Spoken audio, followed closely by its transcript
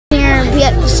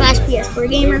/PS4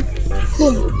 gamer.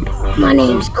 My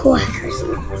name's Quackers,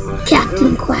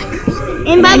 Captain Quackers.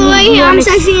 And by the way, I'm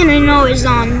sexy and I know it's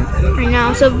on right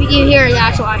now, so if you hear it,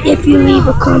 that's why. If you leave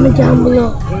a comment down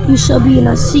below, you shall be in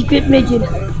a secret mission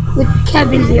with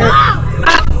Kevin here.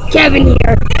 Kevin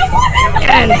here.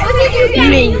 And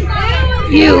me.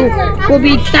 You will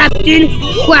be Captain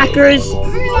Quackers'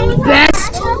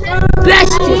 bestest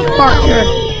partner.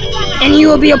 And you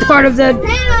will be a part of the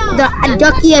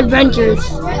Ducky Adventures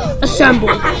Assemble.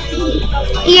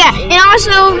 Yeah, and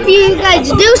also if you guys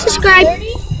do subscribe,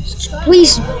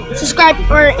 please subscribe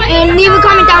and leave a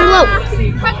comment down below.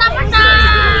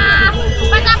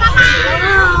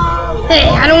 Hey,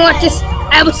 I don't want this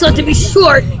episode to be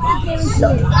short,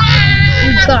 so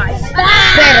you guys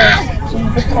better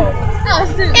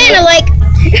And a like.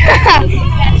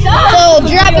 So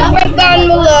drop it right down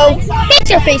below. Hit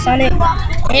your face on it.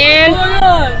 and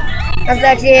I'm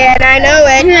sexy and I know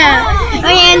it. Yeah.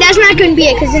 And that's not going to be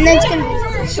it, because then it's going to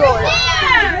be short.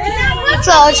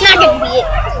 So it's not going to be it.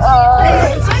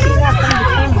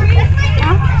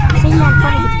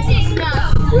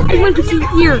 I want to see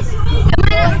your ears.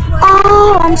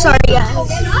 Oh, I'm sorry, guys.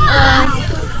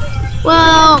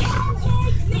 Well,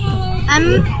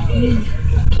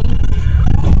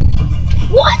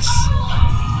 what?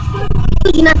 What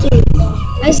did you not do?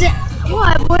 I said,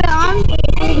 what? What on?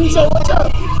 I didn't say what's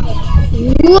up.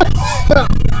 What's up,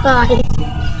 guys?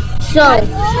 So,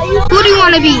 who do you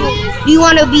want to be? Do you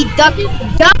want to be duck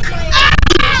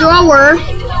thrower?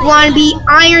 You want to be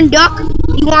iron duck?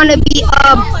 You want to be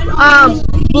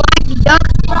black duck?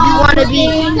 You want to be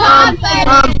I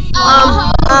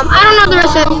don't know the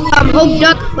rest of hope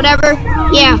duck, whatever.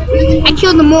 Yeah, I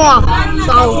killed them all.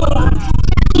 So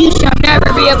you shall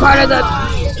never be a part of the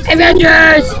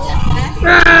Avengers.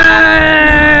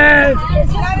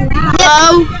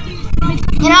 Hello.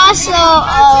 And also,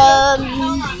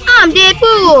 I'm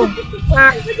Deadpool.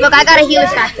 Look, I got a healer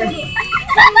factor.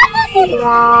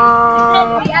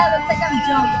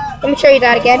 Let me show you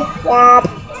that again.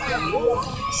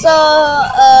 So,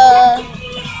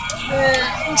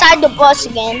 inside the bus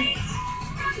again.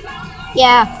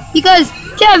 Yeah, because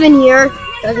Kevin here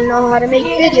doesn't know how to make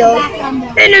videos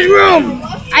in his room.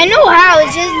 I know how.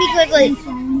 It's just because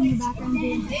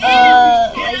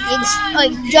it's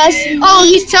like just. Oh,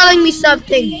 he's telling me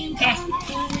something.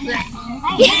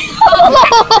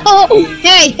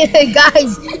 Hey,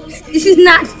 guys, this is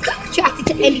not attracted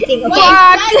to anything, okay?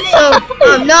 So,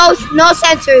 no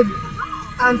censored.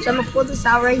 So I'm gonna pull this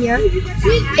out right here.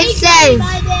 It says,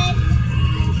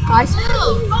 guys,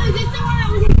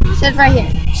 it says right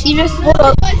here. See this?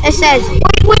 It says,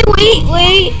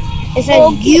 wait. It says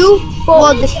you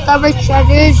will discover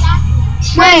treasures.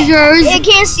 I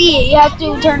can't see it. You have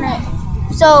to turn it.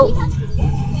 So,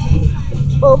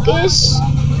 focus.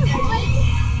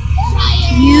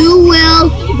 You will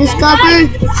discover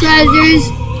treasures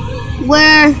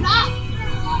where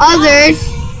others